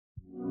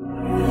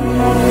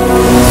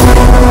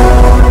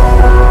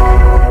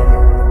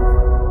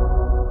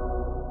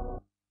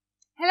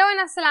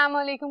अस्सलाम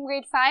वालेकुम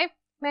ग्रेड 5।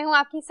 मैं हूं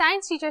आपकी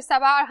साइंस टीचर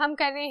सबा और हम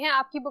कर रहे हैं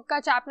आपकी बुक का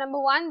chapter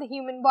number 1 the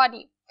human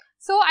body.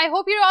 So I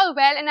hope you all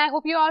well and I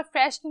hope you all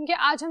fresh, क्योंकि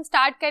आज हम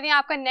स्टार्ट कर रहे हैं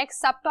आपका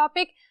नेक्स्ट सब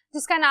टॉपिक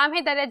जिसका नाम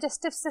है द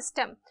डाइजेस्टिव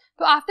सिस्टम।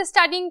 तो after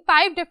studying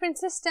 5 different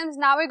systems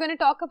now we are going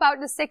to talk about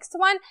the 6th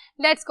one.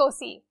 Let's go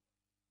C.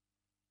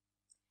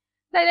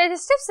 The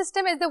digestive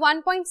system is the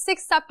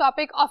 1.6 सब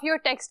topic of your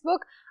text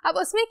book. अब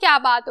उसमें क्या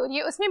बात हो रही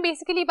है? उसमें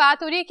बेसिकली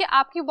बात हो रही है कि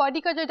आपकी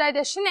बॉडी का जो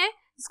डाइजेशन है,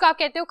 जिसको आप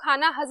कहते हो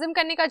खाना हजम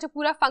करने का जो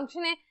पूरा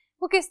फंक्शन है,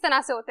 वो किस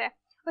तरह से होता है,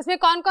 उसमें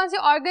कौन कौन से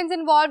ऑर्गन्स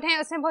इन्वॉल्व हैं,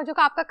 उसमें जो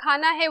आपका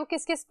खाना है वो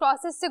किस किस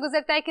प्रोसेस से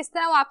गुजरता है, किस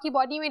तरह वो आपकी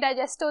बॉडी में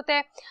डाइजेस्ट होता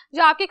है,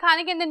 जो आपके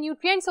खाने के अंदर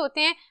न्यूट्रिएंट्स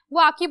होते हैं वो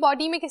आपकी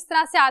बॉडी में किस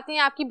तरह से आते हैं,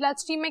 आपकी ब्लड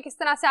स्ट्रीम में किस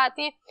तरह से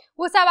आते हैं,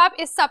 वो सब आप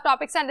इस सब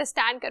टॉपिक से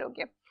अंडरस्टैंड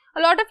करोगे।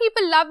 A lot of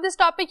people love this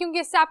topic क्योंकि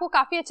इससे आपको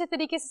काफ़ी अच्छे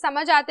तरीके से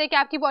समझ आता है कि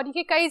आपकी बॉडी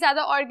के कई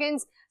ज़्यादा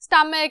ऑर्गन्स,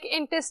 स्टमक,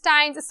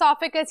 इंटेस्टाइन,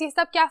 एसोफेगस, ये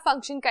सब क्या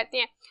फंक्शन करते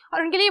हैं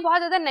और उनके लिए बहुत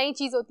ज़्यादा नई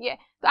चीज़ होती है।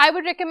 तो आई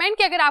वुड रिकमेंड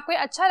कि अगर आपको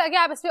अच्छा लगे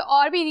आप इस पर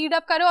और भी रीड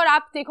अप करो और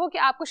आप देखो कि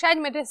आपको शायद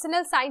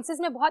मेडिसिनल साइंसेज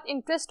में बहुत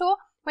इंटरेस्ट हो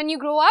when you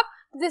grow up.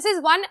 This is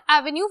one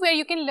Avenue where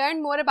you can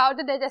learn more about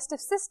the digestive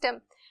system.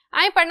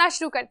 आइए पढ़ना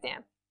शुरू करते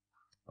हैं।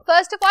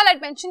 First of all I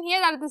mention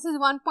here that this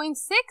is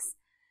 1.6।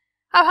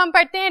 अब हम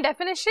पढ़ते हैं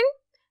definition.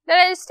 The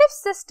digestive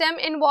system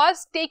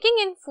involves taking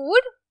in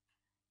food,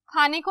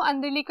 खाने को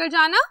अंदर लेकर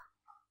जाना,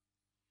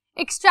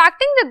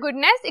 extracting the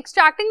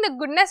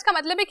goodness का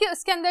मतलब है कि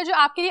उसके अंदर जो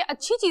आपके लिए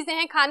अच्छी चीजें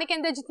हैं, खाने के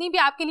अंदर जितनी भी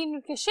आपके लिए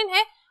न्यूट्रिशन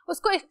है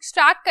उसको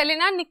एक्सट्रैक्ट कर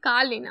लेना,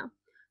 निकाल लेना।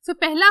 So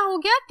पहला हो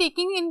गया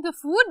taking in the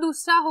food,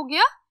 दूसरा हो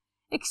गया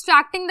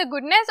extracting the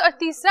goodness और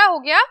तीसरा हो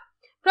गया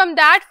from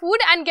that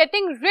food and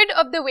getting rid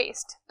of the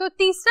waste। तो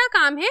तीसरा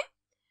काम है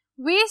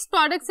वेस्ट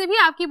प्रोडक्ट से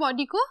भी आपकी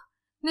बॉडी को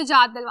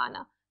निजात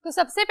दिलवाना। तो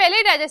सबसे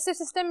पहले डाइजेस्टिव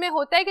सिस्टम में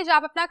होता है कि जब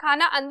आप अपना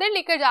खाना अंदर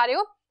लेकर जा रहे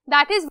हो,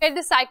 that is where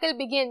the cycle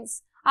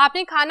begins.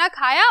 आपने खाना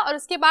खाया और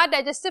उसके बाद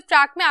डाइजेस्टिव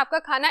ट्रैक्ट में आपका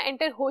खाना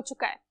एंटर हो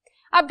चुका है।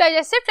 अब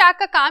डाइजेस्टिव ट्रैक्ट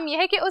का काम यह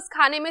है कि उस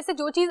खाने में से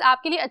जो चीज़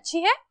आपके लिए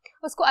अच्छी है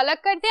उसको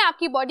अलग कर दें,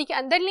 आपकी बॉडी के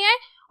अंदर ले आए,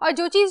 और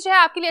जो चीज़ जो है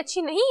आपके लिए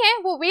अच्छी नहीं है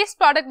वो वेस्ट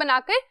प्रोडक्ट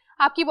बनाकर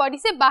आपकी बॉडी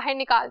से बाहर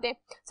निकाल दें।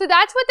 So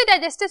that's what the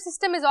digestive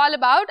system is all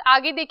about.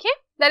 आगे देखिए,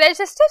 the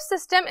digestive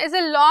system is a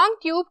long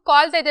tube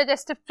called the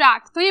digestive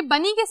tract. तो ये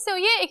बनी किससे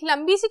हुई है? एक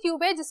लंबी सी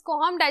ट्यूब है जिसको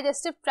हम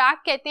डाइजेस्टिव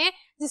ट्रैक्ट कहते हैं,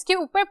 जिसके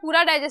ऊपर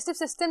पूरा डाइजेस्टिव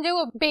सिस्टम जो है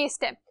वो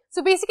बेस्ड है।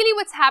 So basically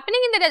what's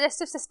happening in the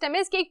digestive system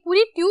is कि एक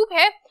पूरी ट्यूब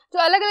है जो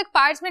अलग अलग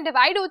पार्ट्स में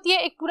डिवाइड होती है,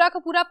 एक पूरा का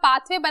पूरा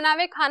पाथवे बना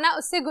हुआ, खाना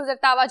उससे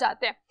गुजरता हुआ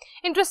जाता है।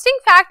 इंटरेस्टिंग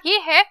फैक्ट ये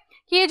है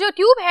कि ये जो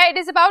ट्यूब है it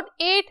is about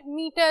 8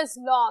 metres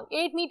long.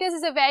 8 metres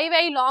is a very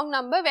very long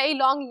number, very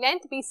long length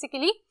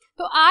basically.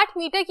 तो 8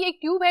 मीटर की एक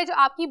ट्यूब है जो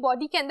आपकी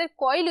बॉडी के अंदर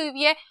कॉइल हुई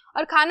हुई है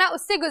और खाना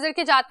उससे गुजर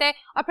के जाता है,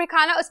 और फिर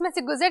खाना उसमें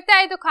से गुजरता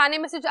है तो खाने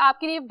में से जो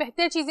आपके लिए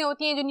बेहतर चीजें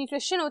होती हैं, जो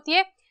न्यूट्रिशन होती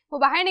है, वो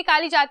बाहर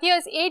निकाली जाती है। और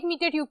इस 8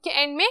 मीटर ट्यूब के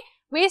एंड में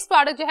वेस्ट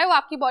प्रोडक्ट जो है वो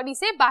आपकी बॉडी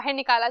से बाहर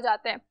निकाला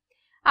जाता है।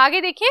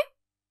 आगे देखिए,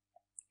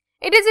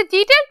 It is a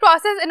detailed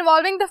process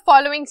involving the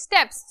following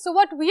steps. So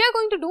what we are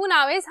going to do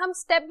now is हम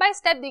step by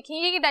step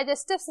देखेंगे कि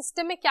डाइजेस्टिव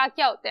सिस्टम में क्या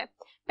क्या होता है।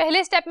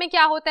 पहले स्टेप में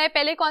क्या होता है,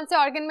 पहले कौन से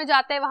ऑर्गन में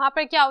जाता है, वहां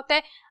पर क्या होता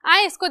है,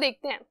 आए इसको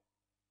देखते हैं।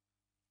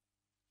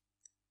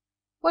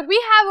 What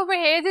we have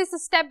over here is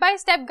a step by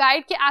step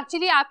guide कि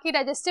एक्चुअली आपकी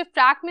डाइजेस्टिव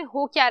ट्रैक्ट में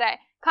हो क्या रहा है,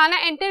 खाना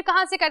एंटर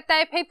कहाँ से करता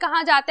है, फिर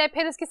कहाँ जाता है,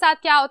 फिर उसके साथ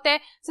क्या होता है।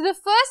 So the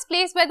first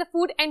place where the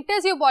food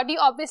enters your body,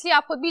 obviously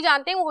आप खुद भी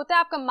जानते हैं, वो होता है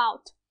आपका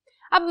माउथ।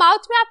 अब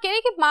माउथ में आप कह रहे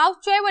हैं कि माउथ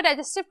जो है वो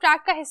डाइजेस्टिव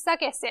ट्रैक्ट का हिस्सा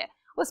कैसे है,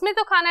 उसमें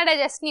तो खाना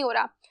डाइजेस्ट नहीं हो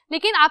रहा,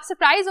 लेकिन आप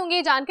सरप्राइज होंगे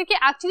ये जानकर कि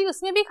एक्चुअली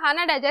उसमें भी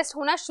खाना डाइजेस्ट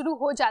होना शुरू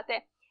हो जाता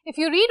है। If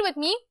you read with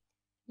me,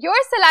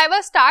 your saliva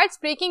starts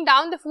breaking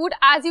down the food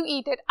as you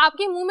eat it.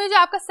 आपके मुंह में जो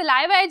आपका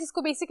सलाइवा है,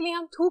 जिसको बेसिकली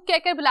हम थूक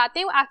कहकर बुलाते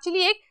हैं, वो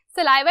एक्चुअली एक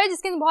सलाइवा है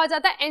जिसके अंदर बहुत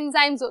ज्यादा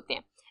एंजाइम्स होते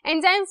हैं।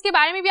 एंजाइम्स के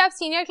बारे में भी आप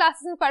सीनियर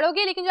क्लासेस में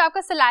पढ़ोगे, लेकिन जो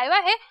आपका सलाइवा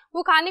है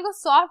वो खाने को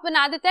सॉफ्ट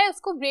बना देता है,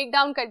 उसको ब्रेक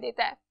डाउन कर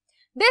देता है।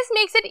 This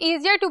makes it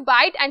easier to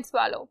bite and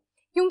swallow,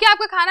 क्योंकि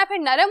आपका खाना फिर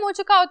नरम हो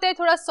चुका होता है,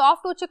 थोड़ा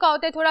सॉफ्ट हो चुका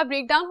होता है, थोड़ा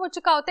ब्रेक डाउन हो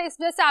चुका होता है, इस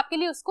वजह से आपके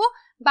लिए उसको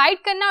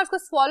बाइट करना और उसको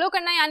स्वॉलो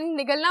करना यानी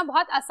निगलना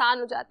बहुत आसान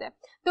हो जाता है।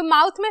 तो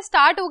माउथ में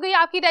स्टार्ट हो गई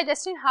आपकी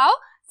डाइजेशन। हाउ?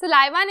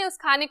 सलाइवा ने उस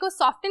खाने को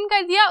सॉफ्टन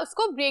कर दिया,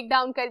 उसको ब्रेक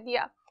डाउन कर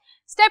दिया।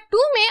 स्टेप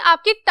 2 में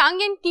आपकी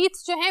टंग एंड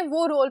टीथ जो हैं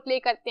वो रोल प्ले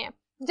करते हैं।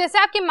 जैसे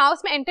आपके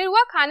माउथ में एंटर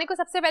हुआ, खाने को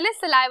सबसे पहले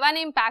सलाइवा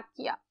ने इम्पैक्ट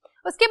किया,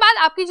 उसके बाद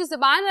आपकी जो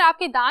जुबान और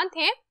आपके दांत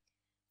हैं,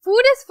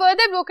 food is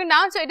further broken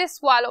down so it is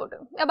swallowed.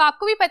 अब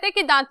आपको भी पता है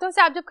कि दांतों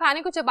से आप जब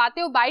खाने को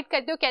चबाते हो, बाइट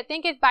करते हो, कहते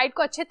हैं कि बाइट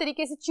को अच्छे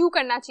तरीके से च्यू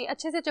करना चाहिए,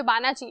 अच्छे से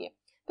चबाना चाहिए।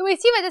 तो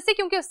इसी वजह से,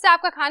 क्योंकि उससे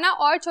आपका खाना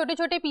और छोटे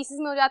छोटे पीसेस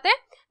में हो जाता है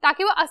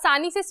ताकि वो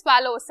आसानी से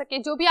स्वॉलो हो सके।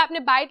 जो भी आपने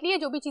बाइट ली है,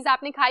 जो भी चीज़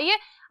आपने खाई है,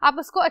 आप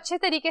उसको अच्छे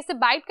तरीके से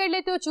बाइट कर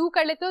लेते हो, च्यू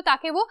कर लेते हो,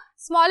 ताकि वो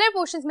स्मॉलर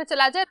पोर्शंस में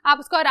चला जाए, आप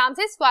उसको आराम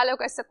से स्वॉलो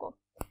कर सको।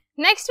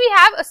 Next we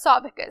have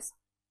oesophagus.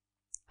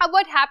 अब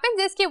व्हाट हैपेंस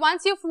इज कि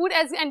once your food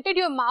has entered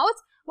your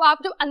mouth, वो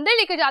आप जब अंदर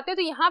लेकर जाते हो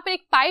तो यहाँ पर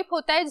एक पाइप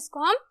होता है जिसको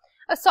हम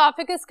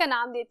एसोफेगस का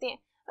नाम देते हैं।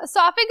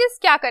 एसोफेगस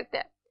क्या करता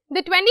है?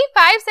 The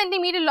 25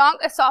 centimetre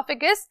long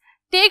oesophagus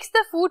takes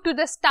the food to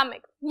the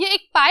stomach. ये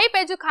एक पाइप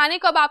है जो खाने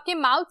को अब आपके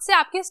माउथ से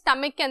आपके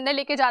स्टमक के अंदर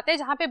लेके जाते हैं,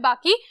 जहाँ पे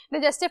बाकी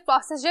डाइजेस्टिव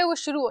प्रोसेस जो है वो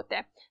शुरू होते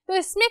हैं। तो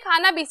इसमें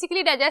खाना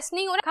बेसिकली डाइजेस्ट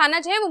नहीं हो रहा, खाना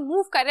जो है वो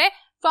मूव कर रहा है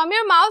from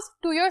your mouth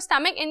to your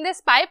stomach in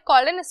this pipe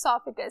called an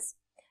oesophagus.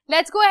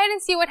 Let's go ahead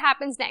and see what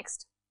happens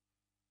next.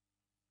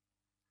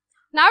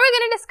 Now we are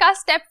going to discuss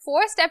step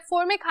 4। Step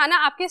 4 में खाना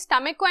आपके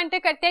स्टमक को एंटर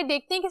करते हैं।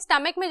 देखते हैं कि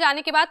स्टमक में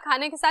जाने के बाद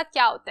खाने के साथ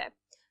क्या होता है।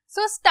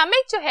 सो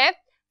स्टमक जो है,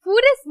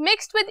 food is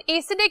mixed with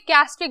acidic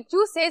gastric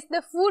juices, the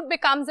food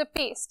becomes a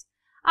paste.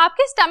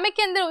 आपके स्टमक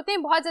के अंदर होते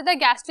हैं बहुत ज्यादा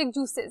गैस्ट्रिक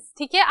जूसेस,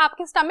 ठीक है।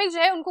 आपके स्टमक जो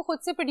है उनको खुद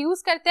से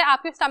प्रोड्यूस करते हैं,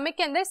 आपके स्टमक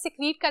के अंदर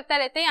सिक्रीट करता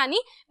रहता है,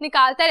 यानी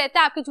निकालता रहता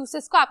है आपके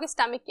जूसेस को आपके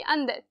स्टमक के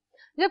अंदर।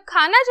 जब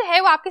खाना जो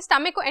है वो आपके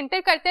स्टमक को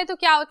एंटर करते हैं तो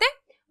क्या होता है,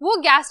 वो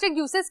गैस्ट्रिक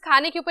जूसेस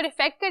खाने के ऊपर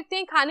इफेक्ट करते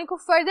हैं, खाने को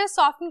फर्दर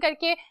सॉफ्टन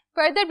करके,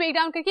 फर्दर ब्रेक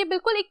डाउन करके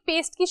बिल्कुल एक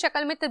पेस्ट की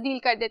शक्ल में तब्दील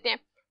कर देते हैं।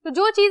 तो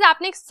जो चीज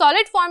आपने एक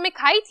सॉलिड फॉर्म में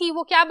खाई थी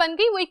वो क्या बन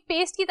गई, वो एक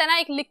पेस्ट की तरह,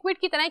 एक लिक्विड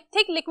की तरह, एक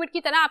थिक लिक्विड की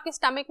तरह आपके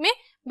स्टमक में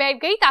बैठ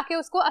गई, ताकि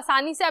उसको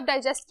आसानी से अब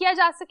डाइजेस्ट किया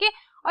जा सके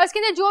और इसके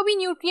अंदर जो भी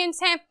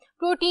न्यूट्रिएंट्स हैं,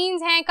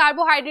 प्रोटीन्स हैं,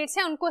 कार्बोहाइड्रेट्स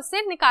हैं, उनको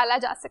उससे निकाला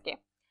जा सके।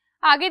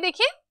 आगे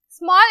देखिए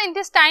स्मॉल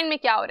इंटेस्टाइन में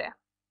क्या हो रहा है।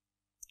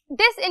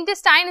 This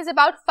intestine is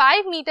about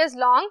 5 meters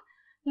long,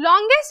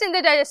 longest in the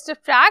digestive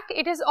tract.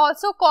 It is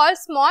also called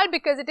small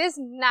because it is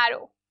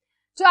narrow.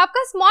 जो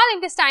आपका स्मॉल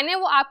इंटेस्टाइन है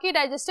वो आपके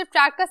डाइजेस्टिव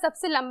ट्रैक्ट का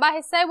सबसे लंबा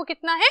हिस्सा है। वो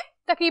कितना है,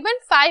 तकरीबन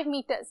 5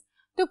 meters।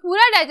 तो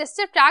पूरा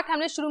डाइजेस्टिव ट्रैक्ट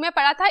हमने शुरू में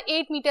पढ़ा था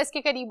 8 meters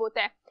के करीब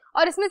होता है,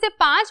 और इसमें से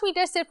 5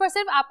 meters सिर्फ और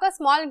सिर्फ आपका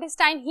स्मॉल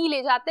इंटेस्टाइन ही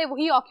ले जाता है,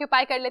 वही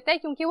ऑक्यूपाई कर लेता है,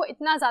 क्योंकि वो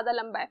इतना ज्यादा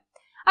लंबा है।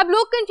 अब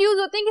लोग कंफ्यूज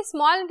होते हैं कि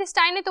स्मॉल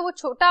इंटेस्टाइन है तो वो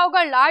छोटा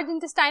होगा, लार्ज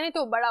इंटेस्टाइन है तो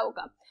वो बड़ा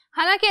होगा।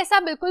 हालांकि ऐसा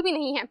बिल्कुल भी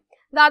नहीं है।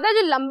 ज्यादा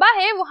जो लंबा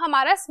है वो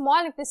हमारा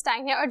स्मॉल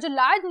इंटेस्टाइन है, और जो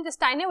लार्ज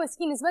इंटेस्टाइन है वो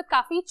इसकी निस्बत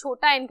काफी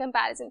छोटा है इन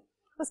कंपैरिजन।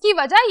 उसकी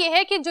वजह यह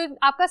है कि जो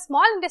आपका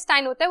स्मॉल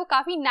इंटेस्टाइन होता है वो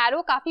काफी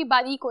नैरो, काफी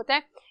बारीक होता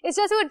है, इस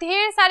वजह से वो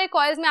ढेर सारे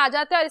कॉइल्स में आ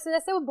जाता है, और इस वजह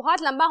से वो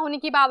बहुत लंबा होने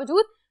के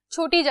बावजूद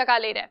छोटी जगह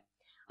ले रहा है।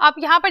 आप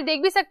यहाँ पर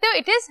देख भी सकते हो,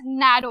 इट इज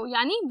नैरो,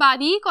 यानी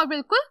बारीक और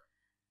बिल्कुल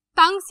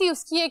तंग सी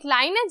उसकी एक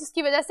लाइन है,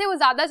 जिसकी वजह से वो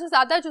ज्यादा से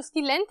ज्यादा जो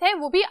उसकी लेंथ है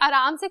वो भी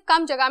आराम से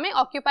कम जगह में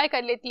ऑक्यूपाई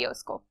कर लेती है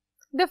उसको।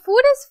 The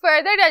food is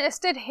further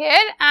digested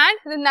here and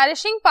the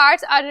nourishing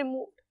parts are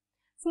removed.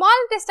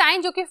 Small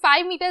intestine जो कि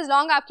 5 meters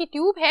लॉन्ग आपकी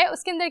ट्यूब है,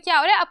 उसके अंदर क्या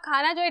हो रहा है, अब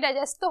खाना जो है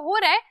डाइजेस्ट तो हो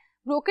रहा है,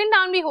 ब्रोकन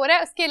डाउन भी हो रहा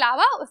है, उसके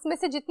अलावा उसमें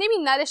से जितनी भी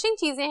नरिशिंग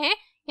चीजें हैं,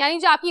 यानी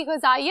जो आपकी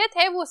ग़िज़ाइयत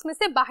है, वो उसमें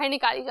से बाहर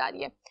निकाली जा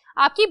रही है,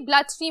 आपकी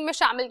ब्लड स्ट्रीम में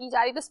शामिल की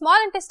जा रही है। तो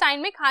स्मॉल इंटेस्टाइन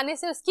में खाने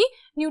से उसकी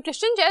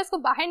न्यूट्रिशन जो है उसको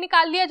बाहर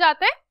निकाल लिया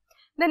जाता है।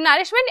 The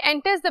nourishment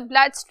enters the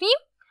blood stream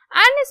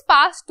and is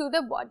pass to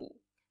the body.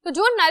 तो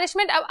जो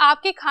नरिशमेंट अब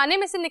आपके खाने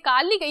में से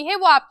निकाल ली गई है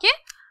वो आपके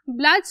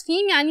ब्लड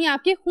स्ट्रीम यानी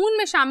आपके खून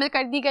में शामिल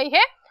कर दी गई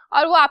है,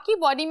 और वो आपकी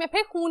बॉडी में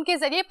फिर खून के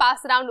जरिए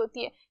पास अराउंड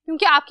होती है,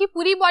 क्योंकि आपकी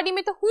पूरी बॉडी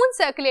में तो खून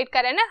सर्कुलेट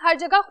कर रहा है ना, हर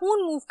जगह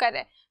खून मूव कर रहा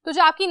है। तो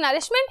जो आपकी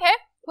नरिशमेंट है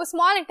वो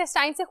स्मॉल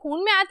इंटेस्टाइन से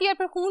खून में आती है, और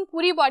फिर खून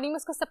पूरी बॉडी में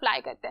उसको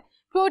सप्लाई करता है।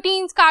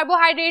 Proteins,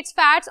 carbohydrates,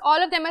 fats,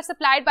 all of them are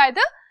supplied by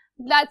the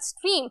blood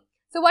stream.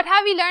 So what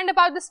have we learned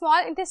about the small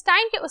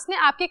intestine, कि उसने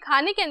आपके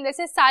खाने के अंदर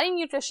से सारी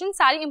न्यूट्रिशन,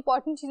 सारी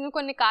इंपॉर्टेंट चीजों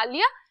को निकाल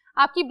लिया,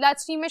 आपकी ब्लड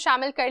स्ट्रीम में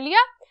शामिल कर लिया।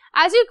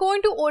 As you go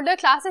into older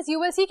classes you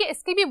will see कि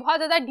इसकी भी बहुत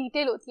ज्यादा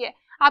डिटेल होती है।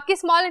 आपके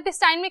स्मॉल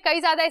इंटेस्टाइन में कई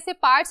ज्यादा ऐसे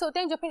पार्ट्स होते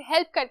हैं जो फिर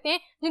हेल्प करते हैं,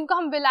 जिनको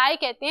हम विलाई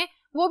कहते हैं,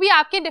 वो भी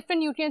आपके डिफरेंट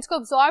न्यूट्रिएंट्स को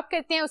अब्सॉर्ब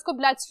करते हैं, उसको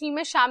ब्लड स्ट्रीम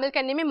में शामिल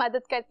करने में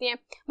मदद करते हैं।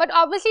 But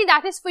obviously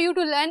that is for you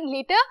to learn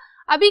letter.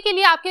 अभी के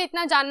लिए आपके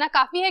इतना जानना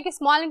काफी है कि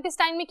स्मॉल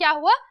इंटेस्टाइन में क्या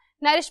हुआ,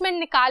 नरिशमेंट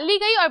निकाल ली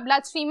गई और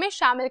ब्लड स्ट्रीम में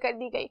शामिल कर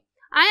दी गई।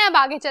 आए अब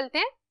आगे चलते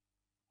हैं।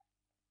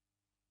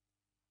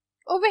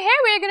 Over here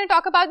we are going to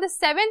talk about the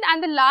 7th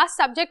and the last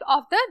subject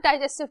of the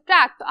digestive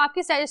tract. तो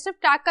आपके digestive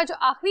tract का जो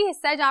आखिरी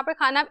हिस्सा है, जहाँ पर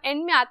खाना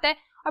एंड में आता है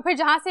और फिर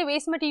जहाँ से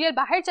वेस्ट मटेरियल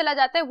बाहर चला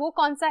जाता है, वो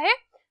कौन सा है,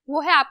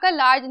 वो है आपका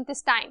लार्ज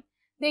इंटेस्टाइन।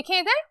 देखें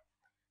इधर,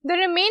 the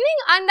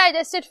remaining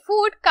undigested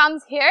food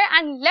comes here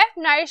and left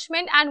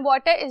nourishment and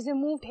water is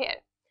removed here.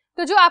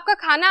 तो जो आपका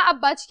खाना अब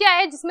बच गया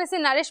है, जिसमें से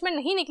नरिशमेंट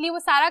नहीं निकली, वो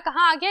सारा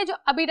कहाँ आ गया, जो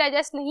अभी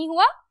डाइजेस्ट नहीं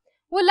हुआ,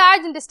 वो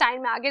लार्ज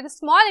इंटेस्टाइन में आ गया। The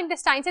small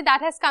intestine से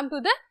that has come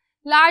to the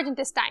large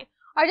intestine.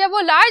 और जब वो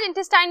लार्ज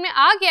इंटेस्टाइन में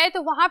आ गया है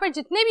तो वहां पर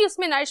जितने भी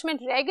उसमें नरिशमेंट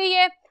रह गई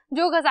है,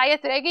 जो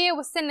ग़िज़ाइयत रह गई है,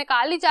 उससे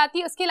निकाल ली जाती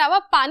है। उसके अलावा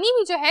पानी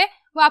भी जो है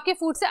वो आपके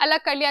फूड से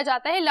अलग कर लिया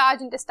जाता है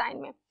लार्ज इंटेस्टाइन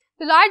में।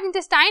 तो लार्ज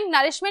इंटेस्टाइन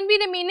नरिशमेंट भी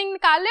रिमेनिंग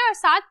निकाल रहा है और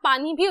साथ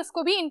पानी भी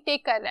उसको भी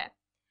इनटेक कर रहा है।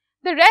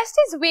 The rest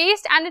is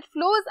waste and it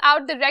flows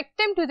out the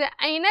rectum to the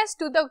anus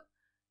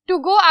to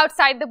go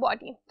outside the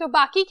body. तो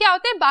बाकी क्या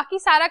होता है, बाकी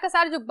सारा का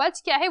सारा जो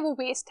बच गया है वो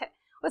वेस्ट है,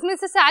 उसमें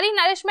से सारी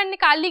नरिशमेंट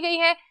निकाल ली गई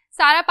है,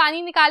 सारा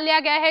पानी निकाल लिया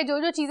गया है, जो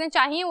जो चीजें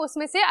चाहिए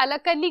उसमें से अलग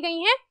कर ली गई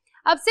हैं।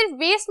 अब सिर्फ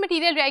वेस्ट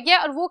मटेरियल रह गया,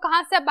 और वो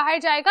कहाँ से अब बाहर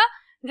जाएगा,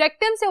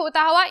 रेक्टम से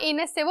होता हुआ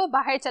एनस से वो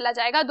बाहर चला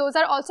जाएगा। Those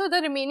are also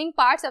the remaining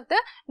parts of the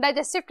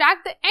digestive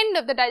tract, the end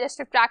of the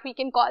digestive tract we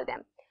can call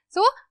them.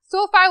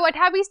 So far what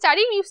have we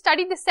studied? We've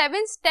studied the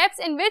 7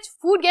 steps in which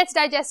food gets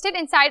digested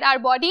inside our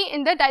body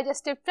in the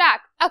digestive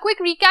tract. A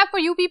quick recap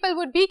for you people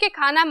would be कि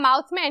खाना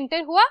mouth में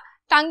enter हुआ,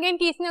 tongue and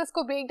teeth ने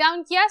उसको break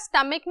down किया,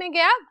 stomach में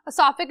गया,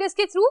 oesophagus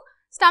के थ्रू,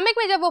 स्टमक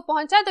में जब वो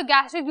पहुंचा तो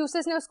गैस्ट्रिक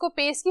जूसेस ने उसको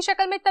पेस्ट की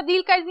शक्ल में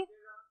तब्दील कर दी।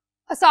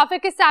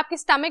 एसोफेगस से आपके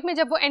स्टमक में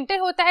जब वो एंटर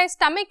होता है,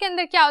 स्टमक के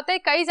अंदर क्या होता है,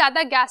 कई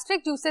ज़्यादा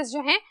गैस्ट्रिक जूसेस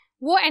जो हैं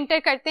वो एंटर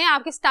करते हैं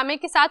आपके स्टमक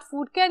के साथ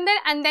फूड के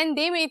अंदर, and then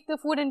they make the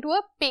food into a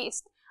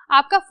paste.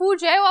 आपका फूड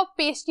जो है वो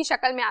पेस्ट की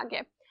शक्ल में आ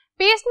गया।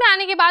 पेस्ट में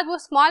आने के बाद वो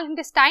स्मॉल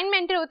इंटेस्टाइन में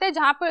एंटर होता है,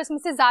 जहाँ पर उसमें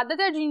से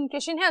ज़्यादातर जो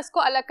न्यूट्रिशन है उसको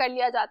अलग कर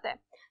लिया जाता है।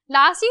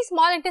 लास्टली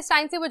स्मॉल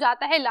इंटेस्टाइन से वो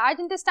जाता है लार्ज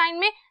इंटेस्टाइन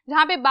में,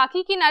 जहाँ पे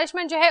बाकी की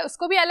नरिशमेंट जो है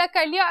उसको भी अलग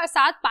कर लिया और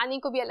साथ पानी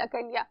को भी अलग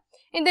कर लिया।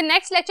 इन द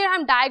नेक्स्ट लेक्चर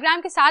हम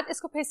डायग्राम के साथ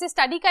इसको फिर से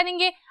स्टडी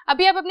करेंगे।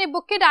 अभी आप अपने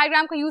बुक के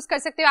डायग्राम को यूज कर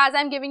सकते हो as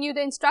I am giving you the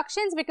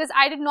instructions, because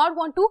I did not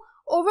want to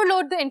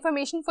overload the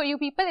information for you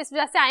people, इस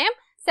वजह से I am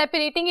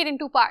separating it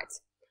into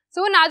parts.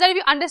 So now that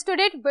you understood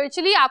it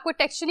virtually, आपको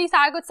textually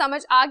सारा कुछ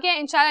समझ आ गया।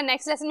 इंशाल्लाह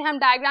next lesson में हम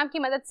डायग्राम की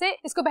मदद से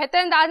इसको बेहतर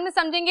अंदाज में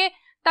समझेंगे।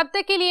 तब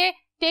तक के लिए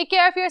take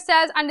care of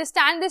yourselves,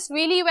 understand this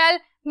really well,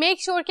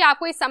 make sure कि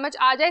आपको ये समझ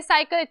आ जाए।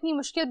 साइकिल इतनी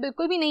मुश्किल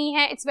बिल्कुल भी नहीं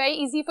है, it's very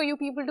easy for you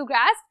people to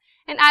grasp,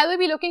 and I will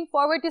be looking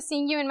forward to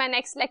seeing you in my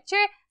next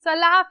lecture. So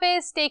Allah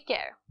Hafiz, take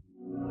care.